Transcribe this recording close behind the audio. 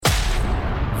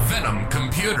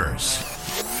computers.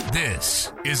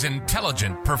 This is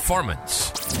Intelligent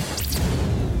Performance.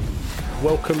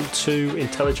 Welcome to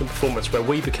Intelligent Performance, where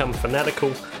we become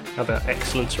fanatical about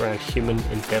excellence around human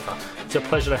endeavour. It's a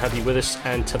pleasure to have you with us,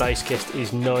 and today's guest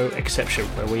is no exception,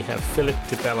 where we have Philip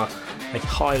DiBella, a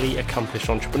highly accomplished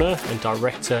entrepreneur and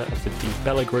director of the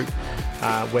DiBella Group,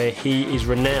 where he is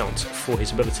renowned for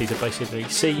his ability to basically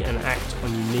see and act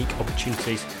on unique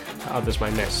opportunities that others may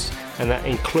miss. And that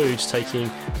includes taking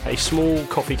a small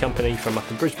coffee company from up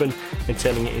in Brisbane and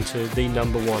turning it into the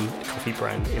number one coffee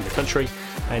brand in the country,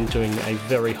 and doing a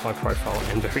very high profile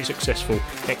and very successful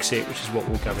exit, which is what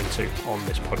we'll go into on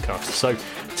this podcast. So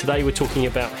today we're talking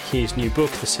about his new book,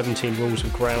 The 17 Rules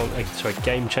of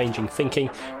Game-Changing Thinking,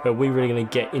 where we're really going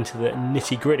to get into the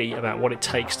nitty-gritty about what it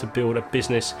takes to build a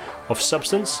business of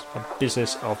substance, a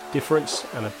business of difference,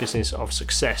 and a business of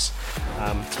success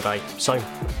today. So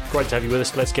great to have you with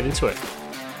us. Let's get into it.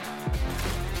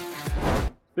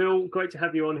 Phil, great to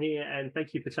have you on here, and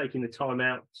thank you for taking the time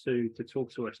out to talk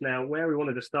to us. Now, where we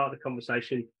wanted to start the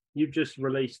conversation, you've just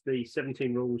released the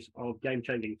 17 Rules of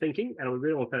Game-Changing Thinking, and we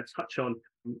really want to touch on,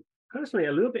 personally,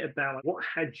 a little bit about what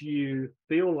had you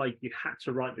feel like you had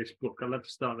to write this book. I'd love to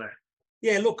start there.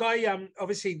 Yeah, look, I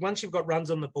obviously, once you've got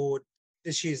runs on the board,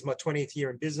 this year's my 20th year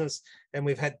in business, and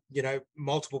we've had,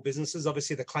 multiple businesses.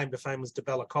 Obviously, the claim to fame was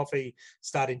DiBella Coffee,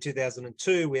 started in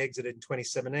 2002. We exited in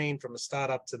 2017 from a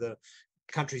startup to the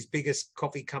country's biggest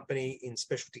coffee company in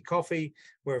specialty coffee.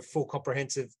 We're a full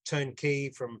comprehensive turnkey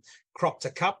from crop to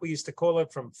cup, we used to call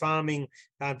it, from farming,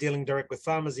 dealing direct with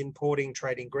farmers, importing,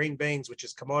 trading green beans, which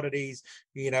is commodities,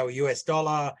 US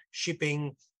dollar,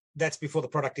 shipping. That's before the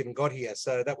product even got here.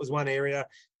 So that was one area.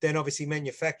 Then obviously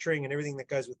manufacturing and everything that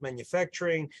goes with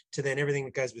manufacturing, to then everything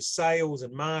that goes with sales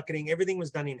and marketing. Everything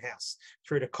was done in-house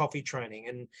through to coffee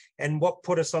training. And what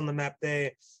put us on the map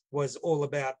there was all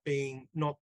about being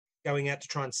not going out to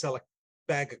try and sell a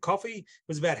bag of coffee. It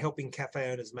was about helping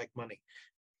cafe owners make money.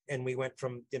 And we went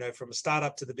from a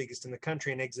startup to the biggest in the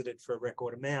country and exited for a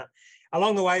record amount.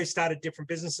 Along the way, we started different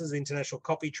businesses, international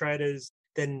coffee traders.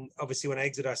 Then obviously when I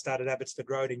exited, I started Abbotsford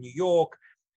Road in New York.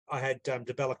 I had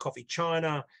DiBella Coffee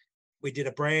China. We did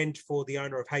a brand for the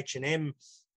owner of H&M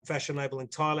fashion label in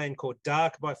Thailand called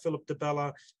Dark by Philip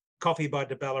DiBella, Coffee by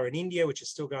DiBella in India, which is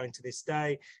still going to this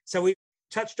day. So we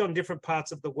touched on different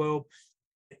parts of the world,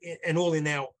 and all in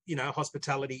our,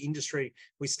 hospitality industry.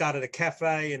 We started a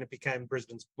cafe, and it became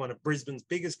one of Brisbane's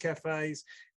biggest cafes.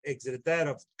 Exited that.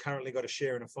 I've currently got a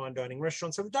share in a fine dining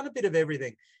restaurant. So we've done a bit of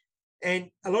everything. And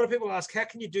a lot of people ask, how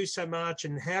can you do so much?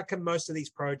 And how can most of these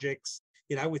projects,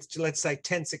 with, let's say,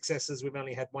 10 successes, we've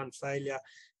only had one failure,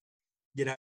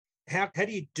 how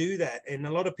do you do that? And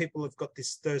a lot of people have got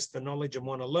this thirst for knowledge and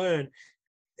want to learn.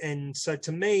 And so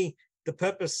to me, the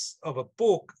purpose of a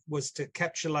book was to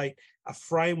encapsulate a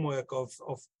framework of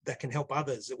that can help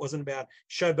others. It wasn't about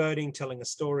showboating, telling a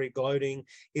story, gloating.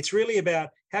 It's really about,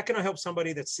 how can I help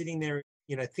somebody that's sitting there,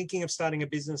 thinking of starting a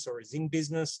business or is in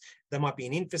business? They might be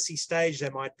in infancy stage. They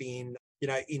might be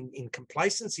in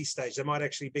complacency stage. They might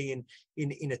actually be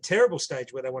in a terrible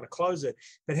stage where they want to close it.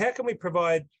 But how can we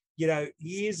provide, 20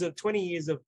 years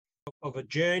of a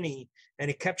journey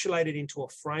and encapsulate it into a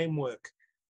framework?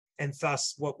 And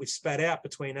thus what we've spat out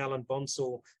between Alan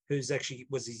Bonsall, who's actually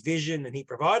was his vision, and he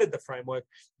provided the framework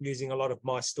using a lot of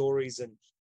my stories and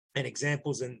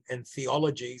examples and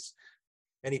theologies.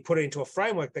 And he put it into a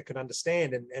framework that could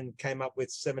understand and came up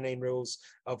with 17 rules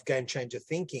of game changer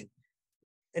thinking.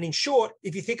 And in short,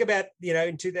 if you think about,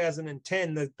 in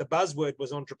 2010, the buzzword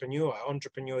was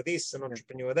entrepreneur this and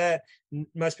entrepreneur that.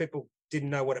 Most people didn't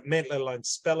know what it meant, let alone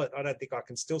spell it. I don't think I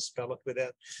can still spell it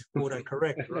without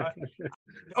autocorrect, right?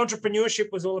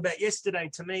 Entrepreneurship was all about yesterday.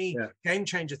 To me, game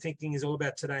changer thinking is all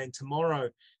about today and tomorrow.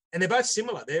 And they're both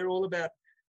similar. They're all about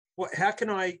how can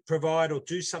I provide or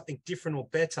do something different or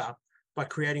better by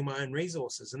creating my own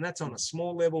resources. And that's on a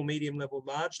small level, medium level,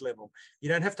 large level. You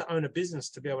don't have to own a business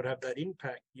to be able to have that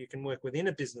impact. You can work within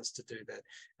a business to do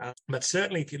that. But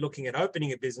certainly if you're looking at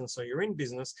opening a business or you're in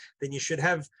business, then you should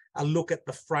have a look at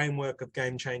the framework of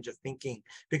game changer thinking.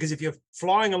 Because if you're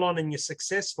flying along and you're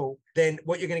successful, then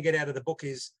what you're going to get out of the book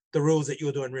is the rules that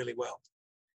you're doing really well.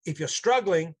 If you're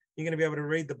struggling, you're going to be able to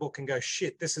read the book and go,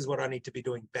 shit, this is what I need to be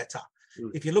doing better.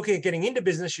 If you're looking at getting into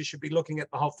business, you should be looking at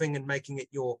the whole thing and making it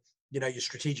your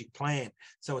strategic plan.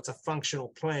 So it's a functional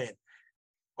plan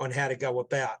on how to go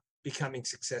about becoming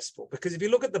successful. Because if you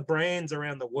look at the brands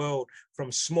around the world,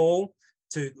 from small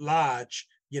to large,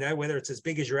 whether it's as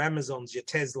big as your Amazons, your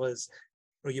Teslas,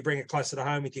 or you bring it closer to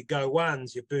home with your Go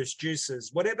Ones, your Boost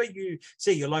Juices, whatever you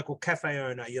see, your local cafe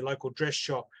owner, your local dress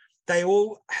shop, they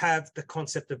all have the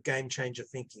concept of game changer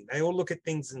thinking. They all look at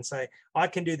things and say, I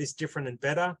can do this different and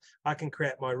better. I can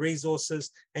create my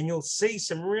resources. And you'll see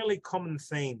some really common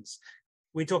themes.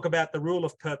 We talk about the rule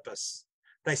of purpose.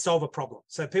 They solve a problem.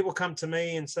 So people come to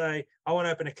me and say, I want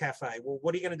to open a cafe. Well,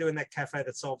 what are you going to do in that cafe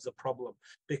that solves a problem?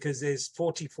 Because there's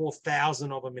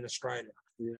 44,000 of them in Australia.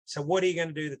 Yeah. So what are you going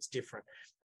to do that's different?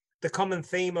 The common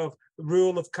theme of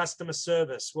rule of customer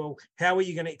service. Well, how are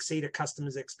you going to exceed a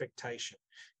customer's expectation?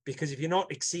 Because if you're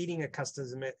not exceeding a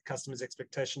customer's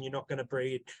expectation, you're not going to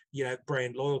breed,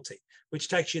 brand loyalty, which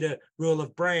takes you to rule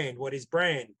of brand. What is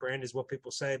brand? Brand is what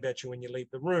people say about you when you leave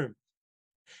the room,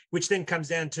 which then comes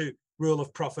down to rule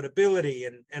of profitability.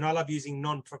 And I love using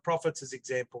non-for-profits as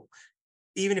example.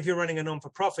 Even if you're running a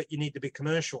non-for-profit, you need to be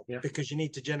commercial because you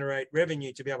need to generate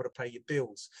revenue to be able to pay your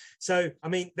bills. So, I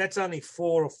mean, that's only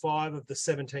 4 or 5 of the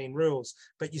 17 rules,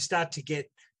 but you start to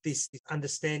get this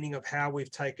understanding of how we've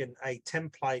taken a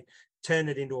template, turn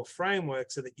it into a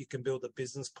framework so that you can build a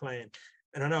business plan.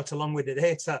 And I know it's a long-winded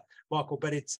answer, Michael,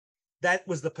 but that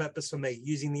was the purpose for me.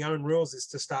 Using the own rules is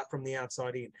to start from the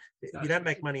outside in. You don't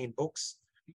make money in books.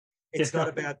 It's not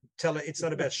about it's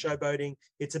not about showboating.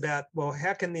 It's about, well,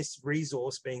 how can this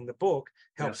resource, being the book,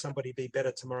 help somebody be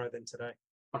better tomorrow than today?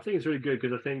 I think it's really good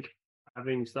because I think,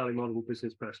 having started multiple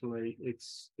business personally,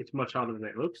 it's much harder than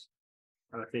it looks.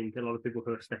 And I think a lot of people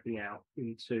who are stepping out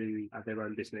into their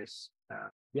own business,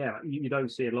 you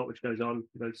don't see a lot which goes on.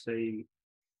 You don't see,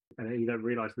 and you don't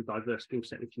realize the diverse skill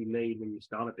set that you need when you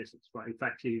start a business. Right? In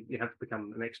fact, you have to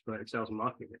become an expert in sales and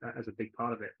marketing as a big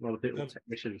part of it. A lot of people are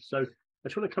technicians. So I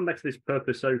just want to come back to this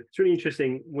purpose. So it's really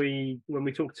interesting. When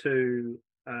we talk to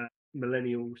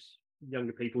millennials,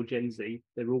 younger people, Gen Z,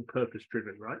 they're all purpose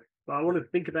driven, right? But I want to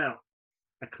think about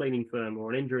a cleaning firm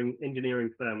or an engineering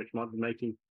firm which might be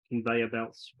making conveyor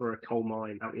belts for a coal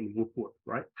mine out in Woodwood,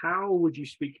 right? How would you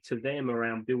speak to them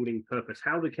around building purpose?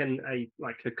 How can a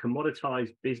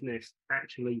commoditized business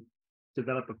actually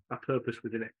develop a purpose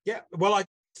within it? Yeah, well,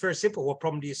 it's very simple. What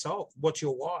problem do you solve? What's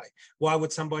your why? Why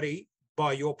would somebody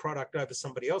buy your product over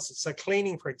somebody else's? So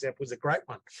cleaning, for example, is a great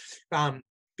one.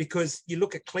 Because you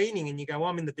look at cleaning and you go,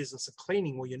 I'm in the business of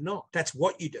cleaning. Well, you're not. That's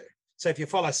what you do. So if you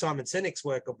follow Simon Sinek's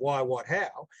work of why, what,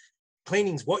 how,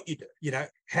 cleaning's what you do.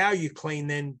 How you clean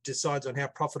then decides on how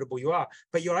profitable you are.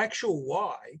 But your actual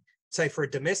why, say for a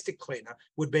domestic cleaner,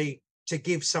 would be to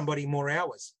give somebody more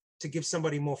hours, to give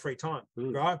somebody more free time,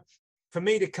 right? For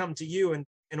me to come to you and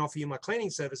offer you my cleaning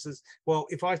services, well,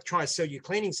 if I try to sell you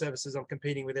cleaning services, I'm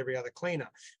competing with every other cleaner.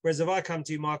 Whereas if I come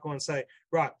to you, Michael, and say,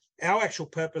 right, our actual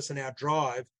purpose and our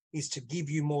drive is to give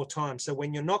you more time. So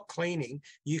when you're not cleaning,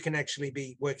 you can actually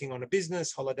be working on a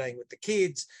business, holidaying with the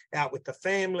kids, out with the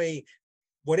family,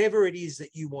 whatever it is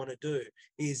that you want to do.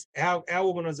 Is our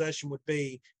organization would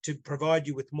be to provide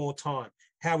you with more time.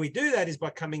 How we do that is by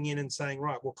coming in and saying,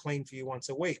 right, we'll clean for you once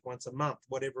a week, once a month,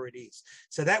 whatever it is.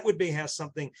 So that would be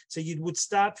so you would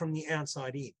start from the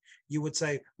outside in. You would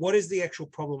say, what is the actual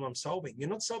problem I'm solving? You're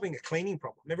not solving a cleaning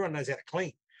problem. Everyone knows how to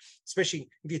clean. Especially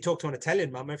if you talk to an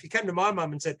Italian mum. If you came to my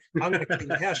mum and said, I'm going to clean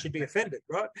the house, she'd be offended,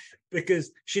 right?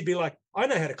 Because she'd be like, I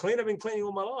know how to clean. I've been cleaning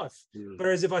all my life.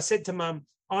 Whereas if I said to mum,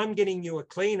 I'm getting you a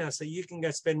cleaner so you can go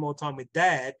spend more time with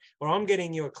dad, or I'm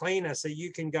getting you a cleaner so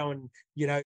you can go and,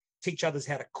 teach others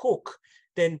how to cook,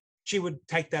 then she would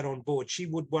take that on board. She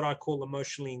would, what I call,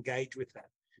 emotionally engage with that.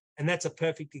 And that's a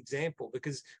perfect example,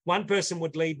 because one person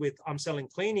would lead with, I'm selling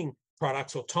cleaning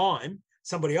products or time.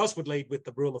 Somebody else would lead with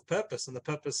the rule of purpose, and the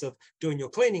purpose of doing your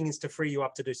cleaning is to free you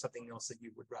up to do something else that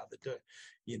you would rather do,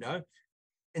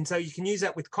 And so you can use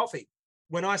that with coffee.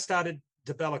 When I started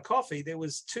DeBella Coffee, there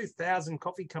was 2,000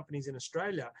 coffee companies in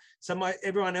Australia. So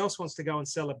everyone else wants to go and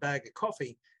sell a bag of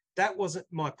coffee. That wasn't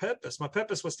my purpose. My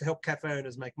purpose was to help cafe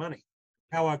owners make money.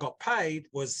 How I got paid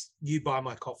was you buy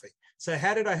my coffee. So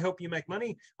how did I help you make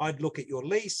money? I'd look at your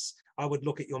lease. I would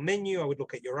look at your menu. I would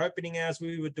look at your opening hours.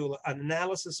 We would do an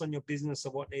analysis on your business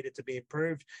of what needed to be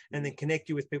improved, and then connect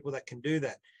you with people that can do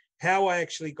that. How I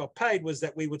actually got paid was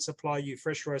that we would supply you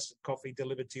fresh roasted coffee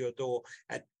delivered to your door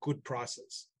at good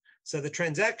prices. So the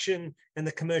transaction and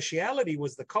the commerciality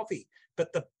was the coffee,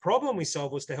 but the problem we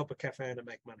solved was to help a cafe owner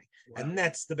make money. Wow. And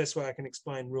that's the best way I can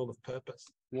explain rule of purpose.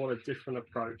 What a different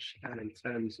approach, and in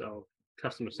terms of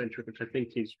customer centric, which I think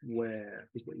is what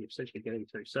you're essentially getting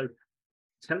to. So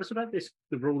tell us about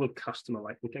the rule of customer,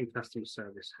 like within customer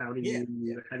service. How do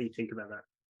you think about that?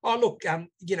 Oh, look,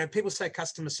 people say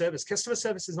customer service. Customer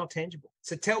service is not tangible.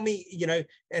 So tell me,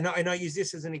 and I use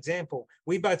this as an example.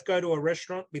 We both go to a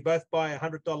restaurant. We both buy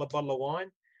 $100 bottle of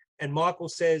wine. And Michael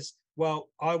says, well,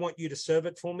 I want you to serve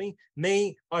it for me.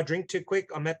 I drink too quick.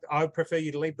 I prefer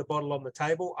you to leave the bottle on the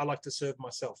table. I like to serve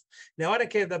myself. Now, I don't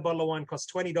care if that bottle of wine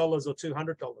costs $20 or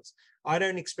 $200. I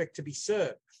don't expect to be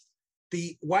served.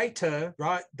 The waiter,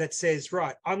 right, that says,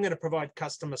 right, I'm going to provide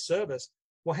customer service.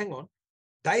 Well, hang on.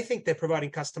 They think they're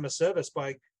providing customer service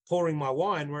by pouring my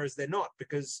wine, whereas they're not,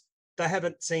 because they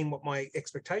haven't seen what my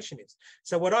expectation is.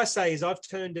 So what I say is I've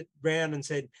turned it around and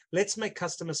said, let's make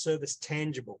customer service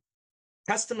tangible.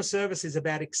 Customer service is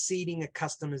about exceeding a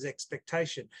customer's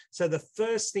expectation. So the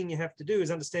first thing you have to do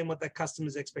is understand what that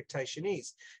customer's expectation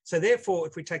is. So therefore,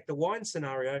 if we take the wine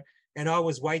scenario and I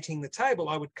was waiting the table,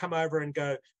 I would come over and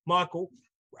go, Michael,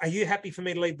 are you happy for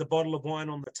me to leave the bottle of wine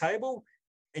on the table?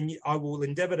 And I will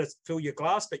endeavor to fill your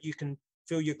glass, but you can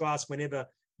fill your glass whenever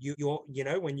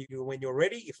when you're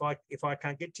ready. If I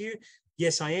can't get to you,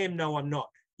 yes, I am. No, I'm not.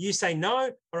 You say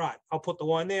no, all right, I'll put the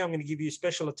wine there. I'm going to give you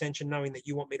special attention knowing that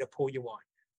you want me to pour your wine.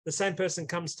 The same person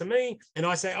comes to me and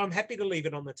I say, I'm happy to leave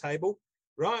it on the table,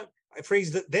 right? It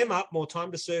frees them up more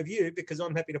time to serve you because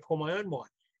I'm happy to pour my own wine.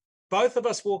 Both of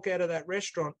us walk out of that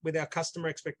restaurant with our customer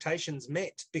expectations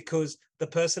met because the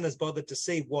person has bothered to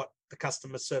see what the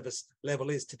customer service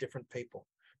level is to different people.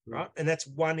 Right. And that's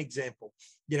one example.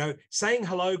 Saying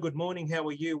hello, good morning, how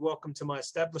are you? Welcome to my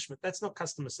establishment. That's not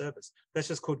customer service. That's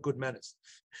just called good manners.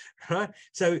 Right.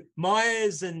 So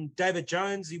Myers and David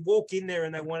Jones, you walk in there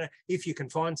and they want to, if you can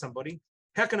find somebody,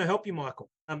 how can I help you,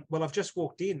 Michael? Well, I've just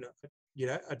walked in.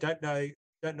 I don't know.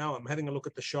 I'm having a look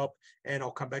at the shop and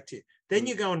I'll come back to you. Then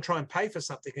you go and try and pay for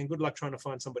something and good luck trying to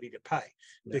find somebody to pay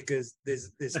because there's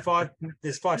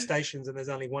five stations and there's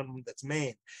only one that's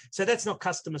manned. So that's not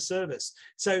customer service.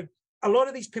 So a lot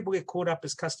of these people get caught up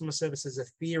as customer service as a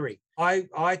theory.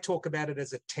 I talk about it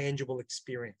as a tangible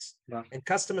experience. Yeah. And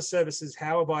customer service is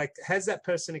has that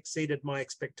person exceeded my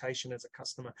expectation as a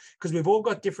customer? Because we've all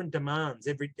got different demands.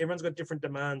 Everyone's got different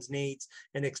demands, needs,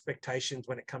 and expectations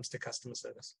when it comes to customer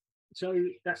service. So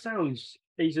that sounds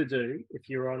easy to do if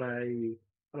you're on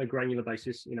a granular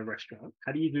basis in a restaurant.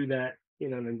 How do you do that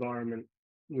in an environment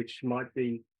which might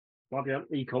be on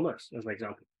e-commerce, as an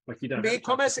example? Like you don't have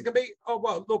e-commerce, it can be,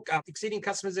 exceeding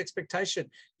customers'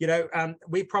 expectation.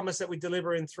 We promise that we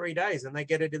deliver in 3 days and they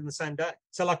get it in the same day.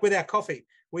 So like with our coffee,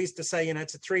 we used to say,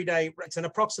 it's an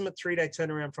approximate 3-day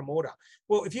turnaround from order.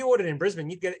 Well, if you ordered in Brisbane,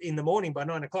 you'd get it in the morning by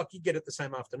 9 o'clock, you'd get it the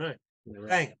same afternoon. Yeah, right.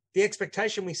 Bang. The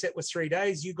expectation we set was 3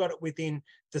 days. You got it within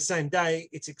the same day.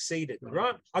 It's exceeded,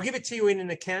 right? I'll give it to you in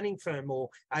an accounting firm or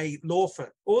a law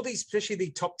firm. All these, especially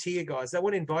the top tier guys, they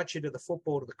want to invite you to the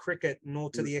football, to the cricket, and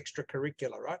all to the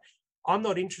extracurricular, right? I'm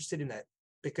not interested in that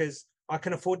because I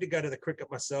can afford to go to the cricket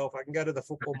myself. I can go to the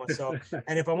football myself.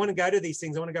 And if I want to go to these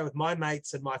things, I want to go with my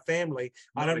mates and my family.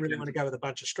 I don't really want to go with a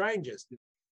bunch of strangers.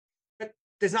 But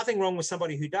there's nothing wrong with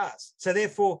somebody who does. So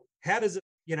therefore, how does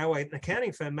an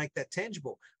accounting firm make that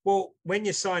tangible? Well, when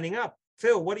you're signing up,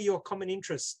 Phil, what are your common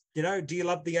interests? Do you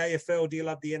love the AFL? Do you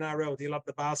love the NRL? Do you love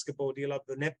the basketball? Do you love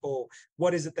the netball?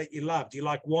 What is it that you love? Do you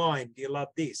like wine? Do you love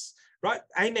this? Right?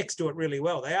 Amex do it really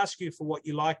well. They ask you for what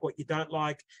you like, what you don't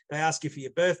like. They ask you for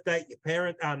your birth date,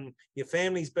 your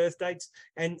family's birth dates,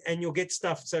 and you'll get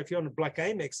stuff. So if you're on a Black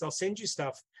Amex, they'll send you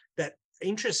stuff that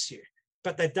interests you,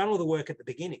 but they've done all the work at the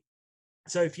beginning.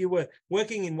 So if you were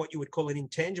working in what you would call an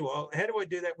intangible, how do I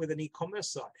do that with an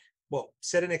e-commerce site? Well,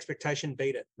 set an expectation,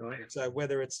 beat it. Right? So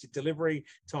whether it's delivery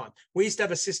time. We used to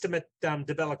have a system at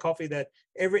DeBella Coffee that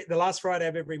the last Friday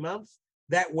of every month,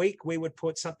 that week we would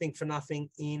put something for nothing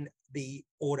in the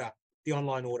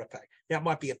online order pack. Now it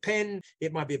might be a pen,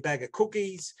 it might be a bag of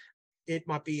cookies, it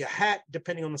might be a hat,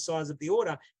 depending on the size of the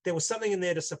order. There was something in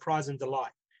there to surprise and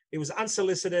delight. It was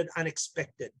unsolicited,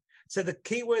 unexpected. So the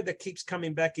key word that keeps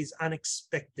coming back is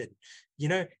unexpected.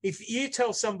 If you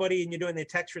tell somebody and you're doing their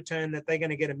tax return that they're going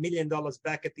to get $1 million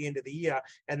back at the end of the year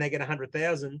and they get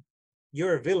 100,000,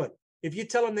 you're a villain. If you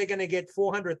tell them they're going to get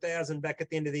 400,000 back at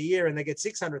the end of the year and they get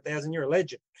 600,000, you're a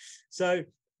legend. So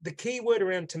the key word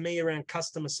around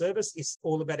customer service is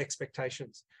all about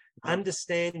expectations.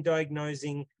 Understand,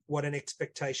 diagnosing what an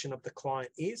expectation of the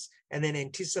client is, and then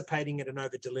anticipating it and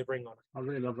over delivering on it. I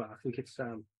really love that. I think it's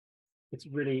a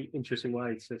really interesting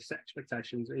way to set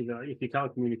expectations. Either if you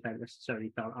can't communicate necessarily,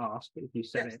 you can't ask, but if you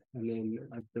set it and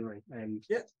then doing and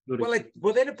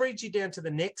then it brings you down to the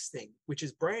next thing, which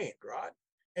is brand, right?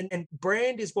 And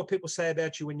brand is what people say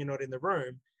about you when you're not in the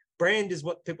room. Brand is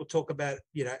what people talk about,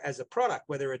 as a product,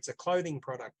 whether it's a clothing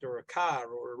product or a car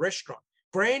or a restaurant.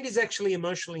 Brand is actually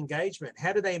emotional engagement.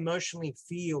 How do they emotionally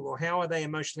feel, or how are they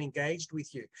emotionally engaged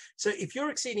with you? So if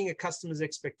you're exceeding a customer's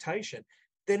expectation,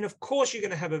 then of course you're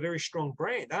going to have a very strong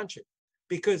brand, aren't you?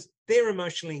 because they're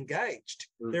emotionally engaged.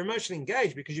 They're emotionally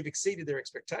engaged because you've exceeded their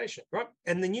expectation, right?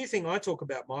 And the new thing I talk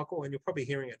about, Michael, and you're probably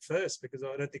hearing it first because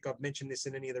I don't think I've mentioned this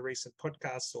in any of the recent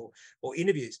podcasts or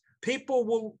interviews. People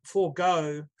will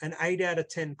forego an 8 out of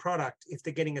 10 product if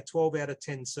they're getting a 12 out of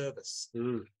 10 service.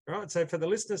 Right. So for the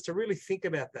listeners to really think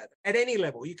about that at any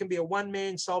level, you can be a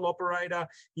one-man sole operator,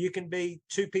 you can be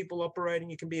 2 people operating,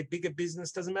 you can be a bigger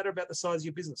business, doesn't matter about the size of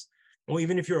your business, or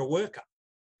even if you're a worker.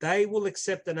 They will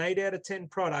accept an 8 out of 10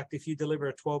 product if you deliver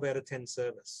a 12 out of 10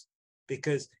 service.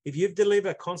 Because if you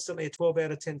deliver constantly a 12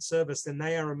 out of 10 service, then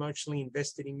they are emotionally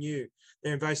invested in you.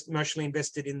 They're emotionally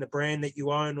invested in the brand that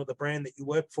you own or the brand that you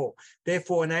work for.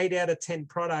 Therefore, an 8 out of 10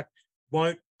 product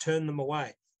won't turn them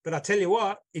away. But I tell you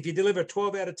what, if you deliver a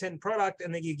 12 out of 10 product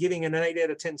and then you're giving an 8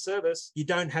 out of 10 service, you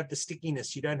don't have the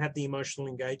stickiness, you don't have the emotional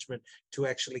engagement to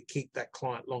actually keep that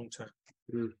client long term.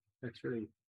 That's really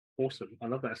awesome. I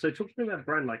love that. So talk to me about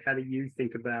brand. Like, how do you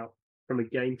think about from a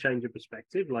game changer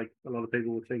perspective? Like, a lot of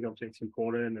people would think obviously it's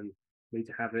important and need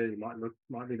to have it. It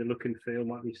might be the look and feel,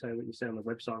 might be saying what you say on the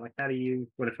website. Like, how do you,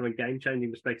 from a game changing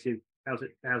perspective, how's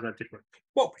that different?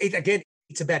 Well,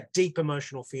 it's about deep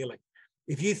emotional feeling.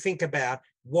 If you think about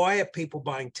why are people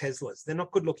buying Teslas, they're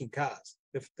not good looking cars.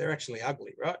 They're actually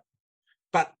ugly, right?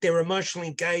 But they're emotionally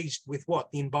engaged with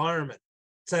what? The environment.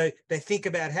 So they think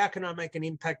about how can I make an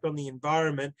impact on the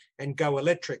environment and go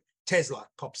electric? Tesla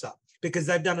pops up because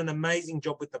they've done an amazing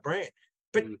job with the brand.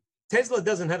 But Tesla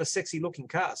doesn't have a sexy looking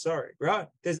car, sorry, right?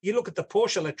 You look at the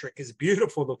Porsche electric, it's a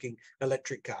beautiful looking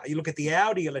electric car. You look at the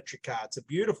Audi electric car, it's a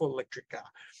beautiful electric car,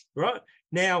 right?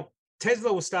 Now,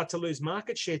 Tesla will start to lose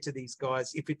market share to these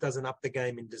guys if it doesn't up the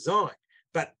game in design.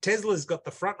 But Tesla's got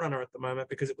the front runner at the moment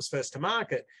because it was first to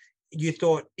market. You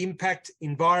thought impact,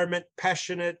 environment,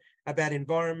 passionate about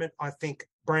environment, I think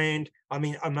brand,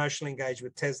 emotionally engaged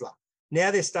with Tesla. Now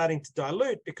they're starting to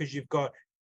dilute because you've got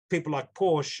people like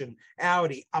Porsche and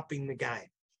Audi upping the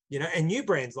game, and new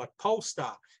brands like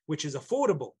Polestar, which is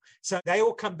affordable. So they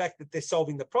all come back that they're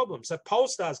solving the problem. So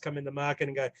Polestar's come in the market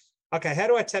and go, okay, how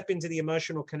do I tap into the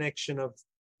emotional connection of,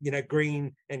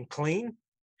 green and clean?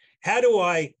 How do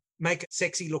I make a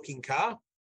sexy looking car?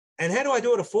 And how do I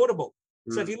do it affordable?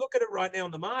 So if you look at it right now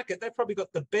on the market, they've probably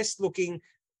got the best looking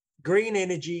green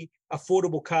energy,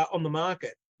 affordable car on the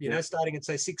market, starting at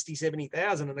say 60,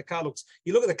 70,000. And the car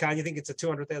you look at the car and you think it's a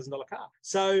 $200,000 car.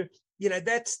 So,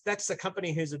 that's a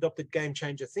company who's adopted game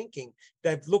changer thinking.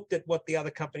 They've looked at what the other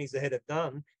companies ahead have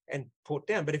done and put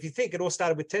down. But if you think it all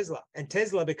started with Tesla, and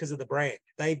Tesla, because of the brand,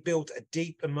 they built a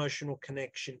deep emotional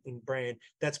connection in brand.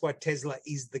 That's why Tesla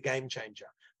is the game changer,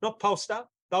 not Polestar.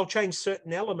 They'll change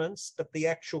certain elements, but the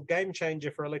actual game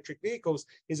changer for electric vehicles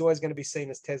is always going to be seen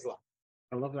as Tesla.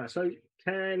 I love that. So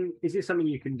is it something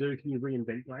you can do? Can you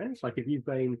reinvent brands? Like if you've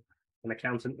been an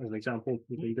accountant, as an example,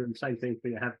 you've been doing the same thing for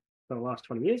the last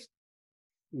 20 years.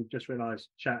 You've just realized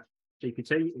Chat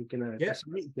GPT is going to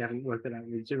estimate. You haven't worked it out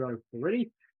with Zero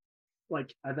already.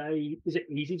 Like, is it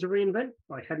easy to reinvent?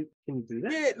 Like, can you do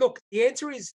that? Yeah, look, the answer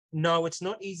is no, it's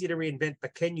not easy to reinvent,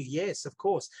 but can you? Yes, of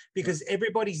course, because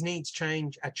everybody's needs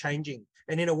are changing.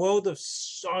 And in a world of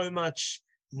so much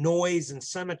noise and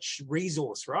so much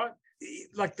resource, right?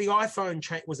 Like the iPhone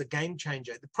was a game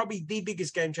changer, probably the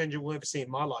biggest game changer we'll ever see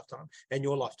in my lifetime and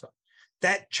your lifetime.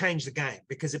 That changed the game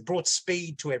because it brought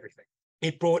speed to everything.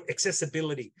 It brought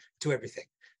accessibility to everything.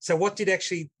 So what did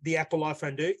actually the Apple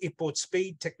iPhone do? It brought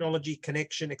speed, technology,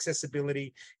 connection,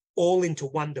 accessibility, all into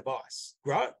one device,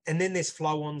 right? And then there's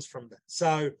flow-ons from that.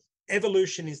 So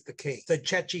evolution is the key. So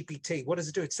ChatGPT, what does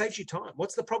it do? It saves you time.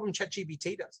 What's the problem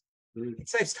ChatGPT does? It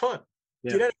saves time.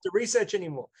 Yeah. You don't have to research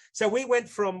anymore. So we went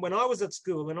from when I was at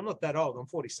school, and I'm not that old, I'm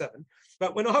 47,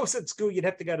 but when I was at school, you'd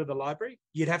have to go to the library.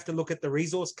 You'd have to look at the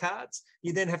resource cards.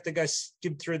 You then have to go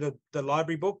skim through the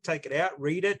library book, take it out,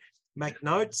 read it, make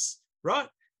notes, right?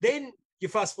 Then you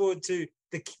fast forward to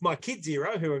my kids'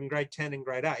 era, who are in grade 10 and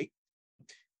grade 8,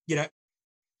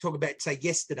 talk about, say,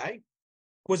 yesterday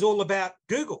was all about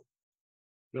Google,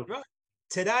 right?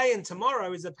 Today and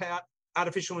tomorrow is about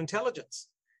artificial intelligence.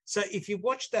 So if you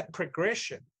watch that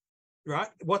progression, right,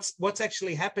 what's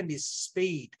actually happened is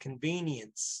speed,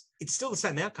 convenience. It's still the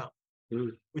same outcome,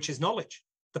 which is knowledge.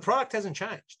 The product hasn't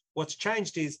changed. What's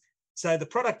changed is, so the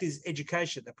product is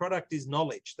education, the product is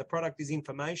knowledge, the product is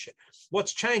information.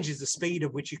 What's changed is the speed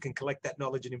of which you can collect that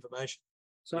knowledge and information.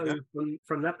 So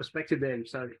from that perspective then,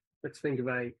 so let's think of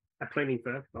a cleaning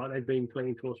firm, right? They've been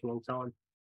cleaning for us for a long time.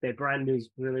 Their brand is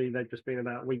really, they've just been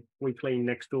about, we clean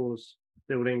next door's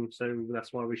building, so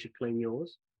that's why we should clean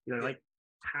yours. Like,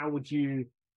 how would you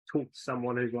talk to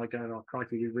someone who's like going, oh,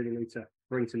 crikey, you really need to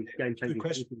bring some game-changing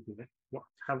things into it?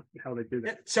 How they do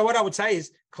that? So what I would say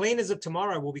is cleaners of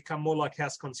tomorrow will become more like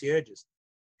house concierges.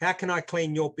 How can I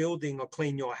clean your building or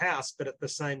clean your house, but at the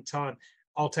same time,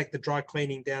 I'll take the dry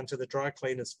cleaning down to the dry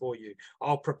cleaners for you.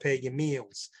 I'll prepare your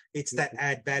meals. It's that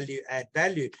add value.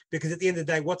 Because at the end of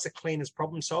the day, what's a cleaner's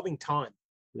problem? Solving time.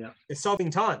 Yeah. It's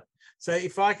solving time. So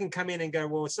if I can come in and go,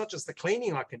 well, it's not just the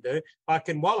cleaning I can do.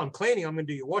 While I'm cleaning, I'm going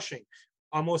to do your washing.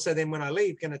 I'm also then, when I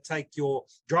leave, going to take your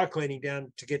dry cleaning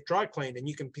down to get dry cleaned, and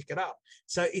you can pick it up.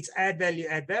 So it's add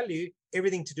value,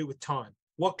 everything to do with time.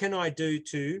 What can I do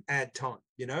to add time?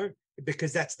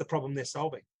 Because that's the problem they're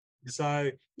solving. So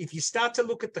if you start to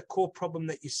look at the core problem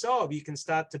that you solve, you can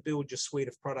start to build your suite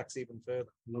of products even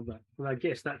further. Love that. Well, I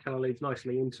guess that kind of leads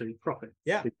nicely into profit.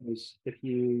 Yeah. Because if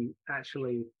you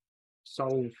actually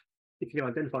if you can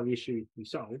identify the issue you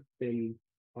solve, then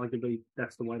arguably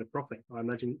that's the way to profit. I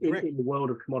imagine in the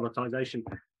world of commoditization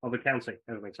of accounting,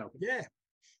 as an example. Yeah.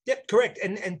 Yep, correct.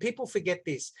 And people forget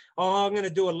this. Oh, I'm going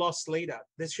to do a loss leader.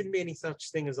 There shouldn't be any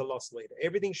such thing as a loss leader.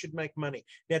 Everything should make money.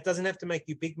 Now, it doesn't have to make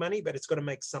you big money, but it's got to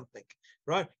make something,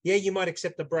 right? Yeah, you might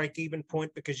accept the break-even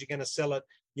point because you're going to sell it.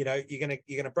 You're going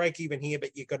to break even here,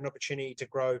 but you've got an opportunity to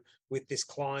grow with this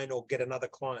client or get another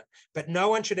client. But no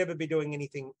one should ever be doing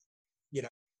anything,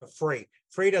 for free.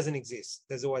 Free doesn't exist.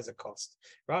 There's always a cost,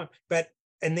 right?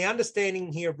 And the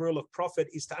understanding here of rule of profit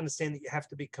is to understand that you have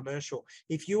to be commercial.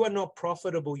 If you are not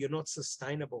profitable, you're not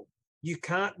sustainable. You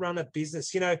can't run a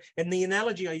business, and the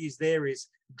analogy I use there is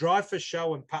drive for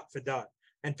show and putt for dough.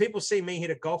 And people see me hit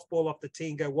a golf ball off the tee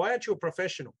and go, why aren't you a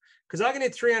professional? Because I can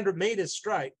hit 300 meters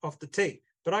straight off the tee,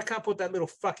 but I can't put that little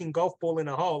fucking golf ball in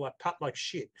a hole. I putt like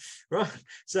shit, right?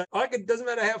 So doesn't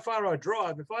matter how far I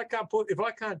drive. If I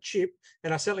can't chip,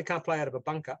 and I certainly can't play out of a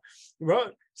bunker,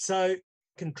 right? So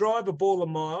can drive a ball a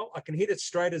mile, I can hit it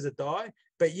straight as a die,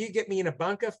 but you get me in a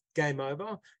bunker, game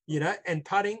over, and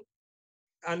putting,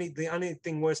 the only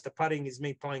thing worse to putting is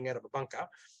me playing out of a bunker,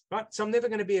 right? So I'm never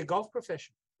going to be a golf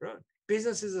professional, right?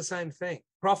 Business is the same thing.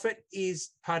 Profit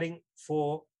is putting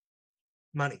for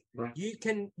money. Right. You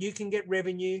can get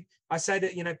revenue. I say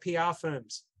to, PR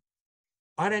firms,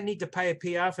 I don't need to pay a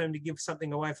PR firm to give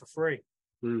something away for free.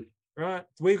 Right.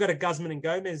 We've got a Guzman and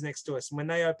Gomez next to us. And when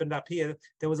they opened up here,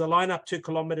 there was a lineup 2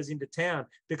 kilometers into town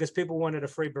because people wanted a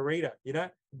free burrito.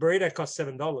 Burrito cost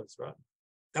 $7, right?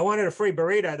 They wanted a free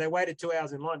burrito. They waited 2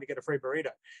 hours in line to get a free burrito.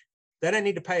 They don't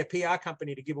need to pay a PR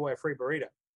company to give away a free burrito.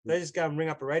 They just go and ring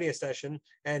up a radio station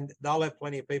and they'll have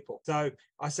plenty of people. So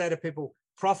I say to people,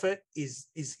 profit is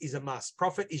a must.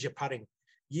 Profit is your putting.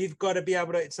 You've got to be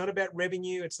able to, it's not about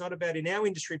revenue. It's not about, in our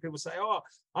industry, people say, oh,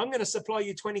 I'm going to supply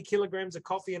you 20 kilograms of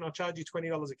coffee and I'll charge you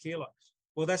 $20 a kilo.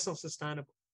 Well, that's not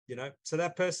sustainable, So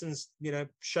that person's,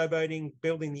 showboating,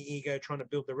 building the ego, trying to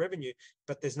build the revenue,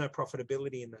 but there's no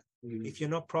profitability in that. If you're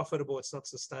not profitable, it's not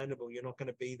sustainable. You're not going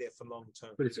to be there for long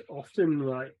term. But it's often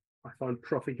like, I find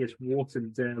profit gets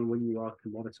watered down when you are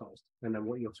commoditized. And then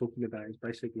what you're talking about is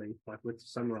basically, like,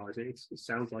 let's summarize it. It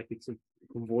sounds like it's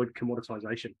avoid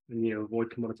commoditization, and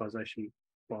avoid commoditization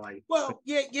by. Well,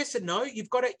 yeah, yes and no. What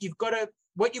you've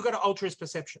got to alter is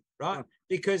perception, right? Oh.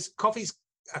 Because coffee's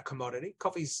a commodity.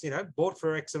 Coffee's, bought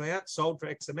for X amount, sold for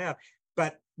X amount,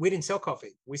 but we didn't sell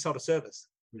coffee. We sold a service.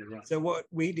 Yeah, right. So what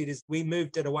we did is we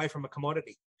moved it away from a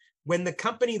commodity. When the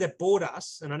company that bought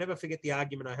us, and I never forget the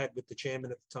argument I had with the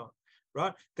chairman at the time,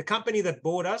 right? The company that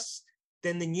bought us,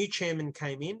 then the new chairman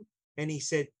came in and he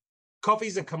said,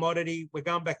 coffee's a commodity. We're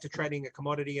going back to trading a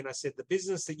commodity. And I said, the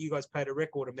business that you guys paid a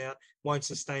record amount won't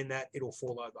sustain that. It'll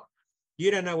fall over. You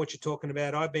don't know what you're talking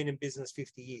about. I've been in business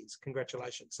 50 years.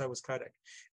 Congratulations. So was Kodak.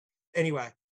 Anyway,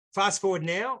 fast forward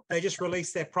now, they just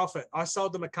released their profit. I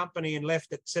sold them a company and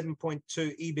left at 7.2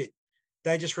 EBIT.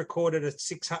 They just recorded a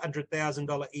 $600,000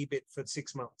 EBIT for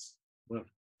 6 months. Wow.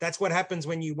 That's what happens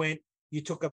when you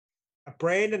took a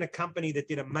brand and a company that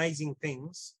did amazing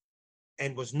things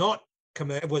and was not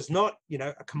commoditized,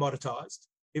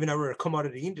 even though we're a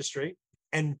commodity industry,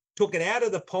 and took it out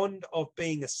of the pond of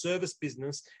being a service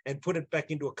business and put it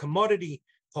back into a commodity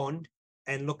pond.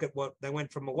 And look at what they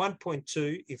went from a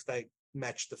 1.2, if they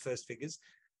matched the first figures,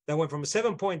 they went from a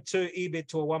 7.2 EBIT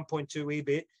to a 1.2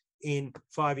 EBIT in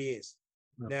 5 years.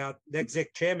 Now, the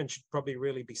exec chairman should probably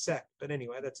really be sacked. But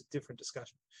anyway, that's a different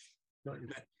discussion.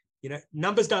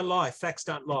 Numbers don't lie. Facts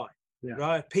don't lie. Yeah.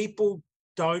 Right? People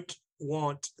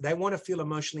they want to feel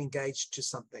emotionally engaged to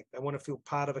something. They want to feel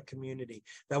part of a community.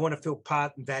 They want to feel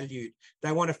part and valued.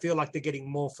 They want to feel like they're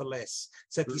getting more for less.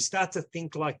 So if you start to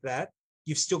think like that,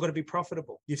 you've still got to be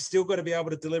profitable. You've still got to be able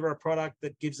to deliver a product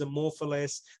that gives them more for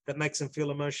less, that makes them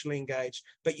feel emotionally engaged,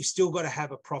 but you still got to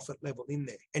have a profit level in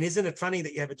there. And isn't it funny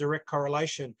that you have a direct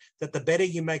correlation that the better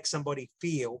you make somebody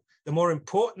feel, the more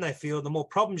important they feel, the more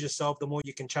problems you solve, the more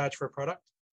you can charge for a product?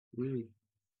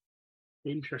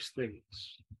 Interesting.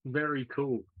 Very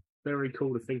cool. Very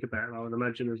cool to think about. I would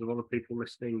imagine there's a lot of people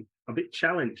listening a bit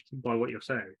challenged by what you're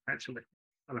saying, actually.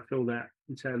 And I feel that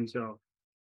in terms of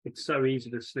it's so easy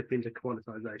to slip into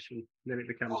commoditization, then it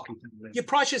becomes competitive. You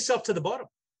price yourself to the bottom.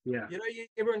 Yeah.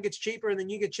 Everyone gets cheaper, and then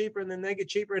you get cheaper, and then they get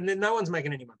cheaper, and then no one's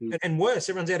making any money. And worse,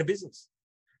 everyone's out of business,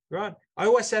 right? I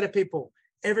always say to people,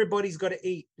 everybody's got to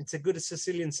eat. It's a good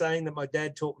Sicilian saying that my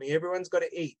dad taught me. Everyone's got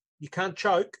to eat. You can't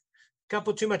choke. Can't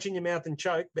put too much in your mouth and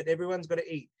choke, but everyone's got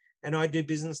to eat. And I do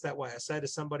business that way. I say to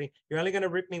somebody, you're only going to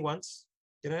rip me once,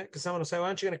 because someone will say, well,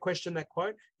 aren't you going to question that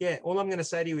quote? Yeah. All I'm going to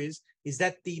say to you is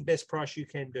that the best price you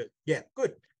can do? Yeah.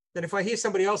 Good. Then if I hear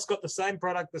somebody else got the same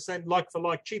product, the same like for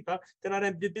like cheaper, then I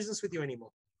don't do business with you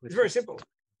anymore. It's very simple.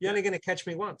 You're only going to catch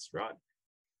me once, right?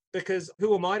 Because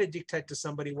who am I to dictate to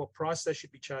somebody what price they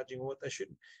should be charging or what they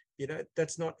shouldn't?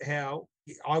 That's not how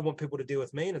I want people to deal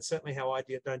with me, and it's certainly how I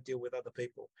don't deal with other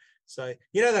people. So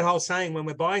that whole saying, when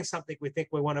we're buying something, we think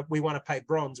we want to pay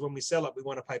bronze. When we sell it, we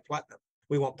want to pay platinum.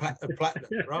 We want platinum,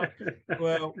 right?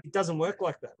 Well, it doesn't work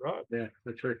like that, right? Yeah,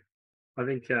 that's true. I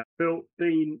think, Phil,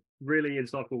 been really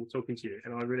insightful talking to you.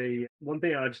 And one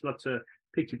thing I'd just love to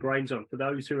pick your brains on, for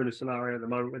those who are in a scenario at the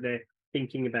moment where they're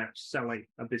thinking about selling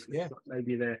a business, yeah.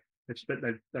 Maybe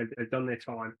they've done their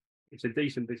time, it's a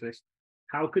decent business.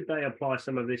 How could they apply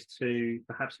some of this to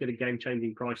perhaps get a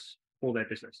game-changing price for their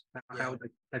business? How could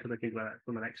they think about that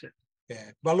from an exit?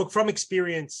 Yeah. Well, look, from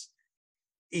experience,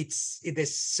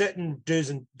 there's certain do's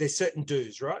and there's certain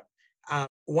do's, right?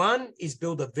 One is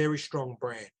build a very strong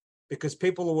brand, because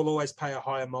people will always pay a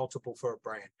higher multiple for a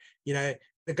brand.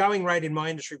 The going rate in my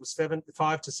industry was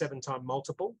 5 to 7 time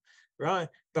multiple, right?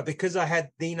 But because I had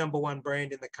the number one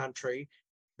brand in the country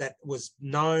that was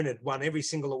known and won every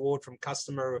single award, from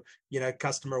customer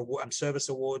service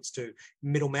awards to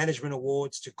middle management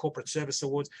awards to corporate service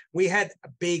awards, we had a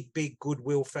big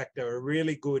goodwill factor, a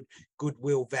really good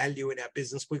goodwill value in our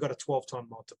business. We got a 12 time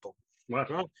multiple. Wow.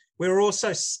 Right? We were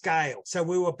also scale, so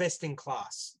we were best in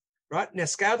class. Right? Now,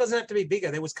 scale doesn't have to be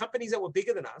bigger. There was companies that were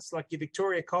bigger than us, like your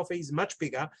Victoria Coffees, much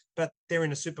bigger, but they're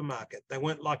in a supermarket. They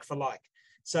weren't like for like.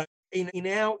 So in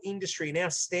our industry, in our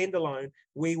standalone,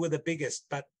 we were the biggest,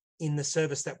 but in the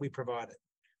service that we provided.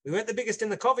 We weren't the biggest in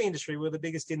the coffee industry. We were the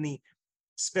biggest in the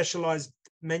specialized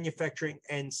manufacturing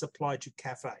and supply to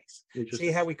cafes.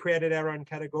 See how we created our own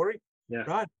category? Yeah.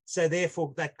 Right? So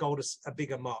therefore, that got us a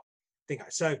bigger mark.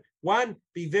 So one,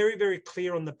 be very, very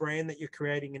clear on the brand that you're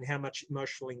creating and how much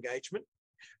emotional engagement.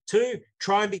 Two,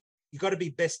 you got to be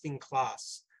best in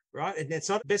class, right? And it's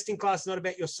not best in class, not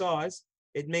about your size.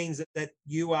 It means that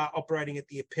you are operating at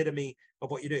the epitome of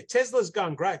what you do. Tesla's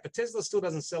going great, but Tesla still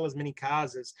doesn't sell as many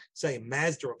cars as, say,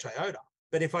 Mazda or Toyota.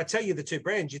 But if I tell you the two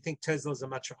brands, you think Tesla's a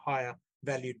much higher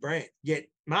valued brand. Yet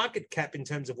market cap in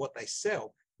terms of what they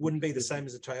sell wouldn't be the same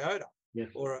as a Toyota. Yeah.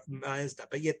 Or a Mazda,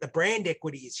 but yet the brand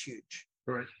equity is huge.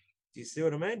 Right. Do you see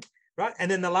what I mean? Right.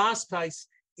 And then the last place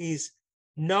is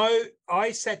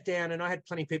I sat down and I had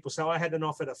plenty of people. So I had an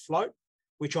offer to float,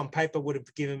 which on paper would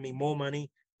have given me more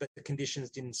money, but the conditions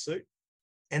didn't suit.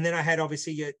 And then I had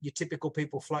obviously your typical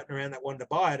people floating around that wanted to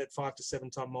buy it at 5 to 7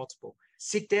 time multiple.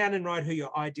 Sit down and write who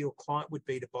your ideal client would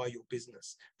be to buy your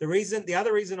business. The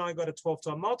other reason I got a 12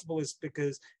 time multiple is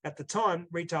because at the time,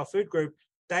 Retail Food Group,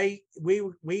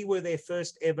 we were their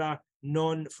first ever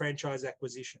non-franchise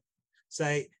acquisition.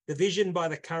 So the vision by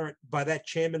that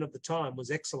chairman of the time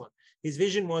was excellent. His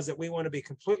vision was that we want to be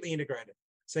completely integrated.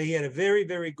 So he had a very,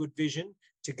 very good vision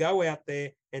to go out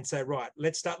there and say, right,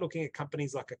 let's start looking at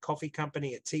companies like a coffee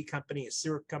company, a tea company, a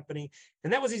syrup company.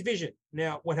 And that was his vision.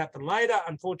 Now, what happened later,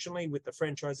 unfortunately, with the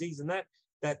franchisees and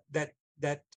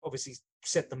that obviously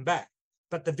set them back.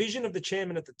 But the vision of the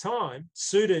chairman at the time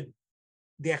suited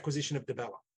the acquisition of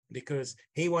DiBella, because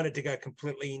he wanted to go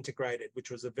completely integrated,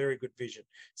 which was a very good vision.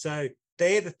 So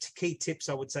they're the key tips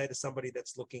I would say to somebody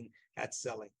that's looking at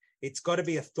selling. It's got to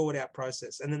be a thought out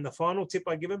process. And then the final tip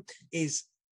I give them is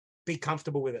be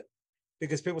comfortable with it,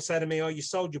 because people say to me, oh, you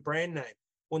sold your brand name.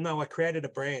 Well, no, I created a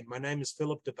brand. My name is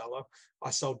Philip DiBella.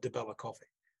 I sold DiBella Coffee.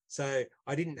 So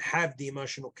I didn't have the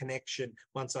emotional connection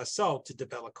once I sold to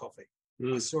DiBella Coffee.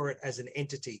 I saw it as an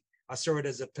entity. I saw it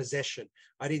as a possession.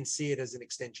 I didn't see it as an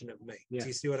extension of me. Yeah. Do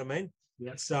you see what I mean?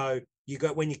 Yeah. So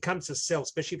when you come to sell,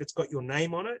 especially if it's got your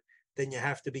name on it, then you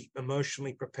have to be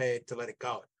emotionally prepared to let it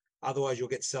go. Otherwise, you'll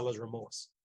get seller's remorse.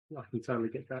 I can totally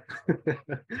get that.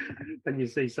 And you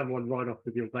see someone right off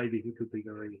with your baby who could be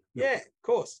very... Yeah, of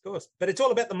course. But it's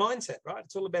all about the mindset, right?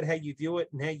 It's all about how you view it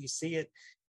and how you see it.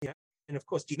 And of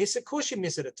course, do you miss it? Of course you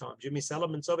miss it at times. You miss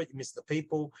elements of it. You miss the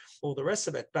people, all the rest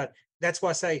of it. But that's why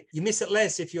I say you miss it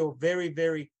less if you're very,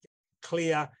 very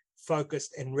clear,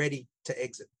 focused, and ready to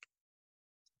exit.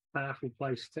 powerful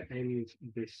place to end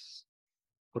this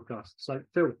podcast. So,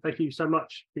 Phil, thank you so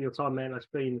much for your time, man. It's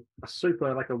been a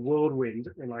super, like a whirlwind,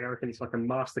 and like I reckon it's like a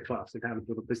masterclass in how to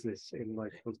build a business in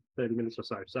like 30 minutes or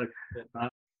so. So,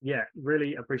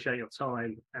 really appreciate your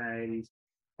time, and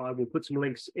I will put some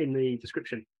links in the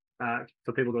description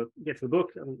for people to get to the book.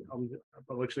 And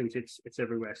by links, it's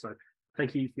everywhere. So,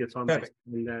 thank you for your time, mate.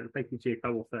 And thank you to your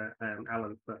co-author,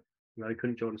 Alan, for he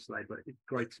couldn't join us today, but it's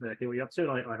great to hear what you're up to.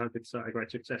 And I hope it's a great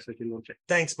success as you launch it.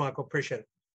 Thanks, Michael. Appreciate it.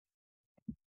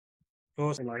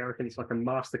 Awesome. And like I reckon it's like a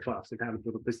masterclass in how to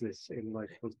build a business in like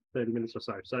 30 minutes or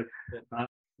so. So,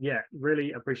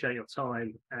 really appreciate your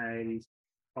time, and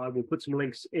I will put some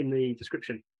links in the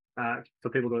description for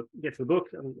people to get to the book.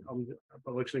 And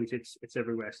by links, it's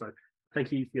everywhere. So,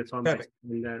 thank you for your time, mate.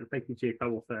 And thank you to your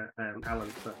co-author, Alan,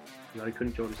 for he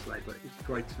couldn't join us today, but it's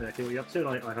great to hear what you're up to.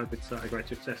 And I hope it's a great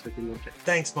success as you launch it.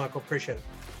 Thanks, Michael. Appreciate it.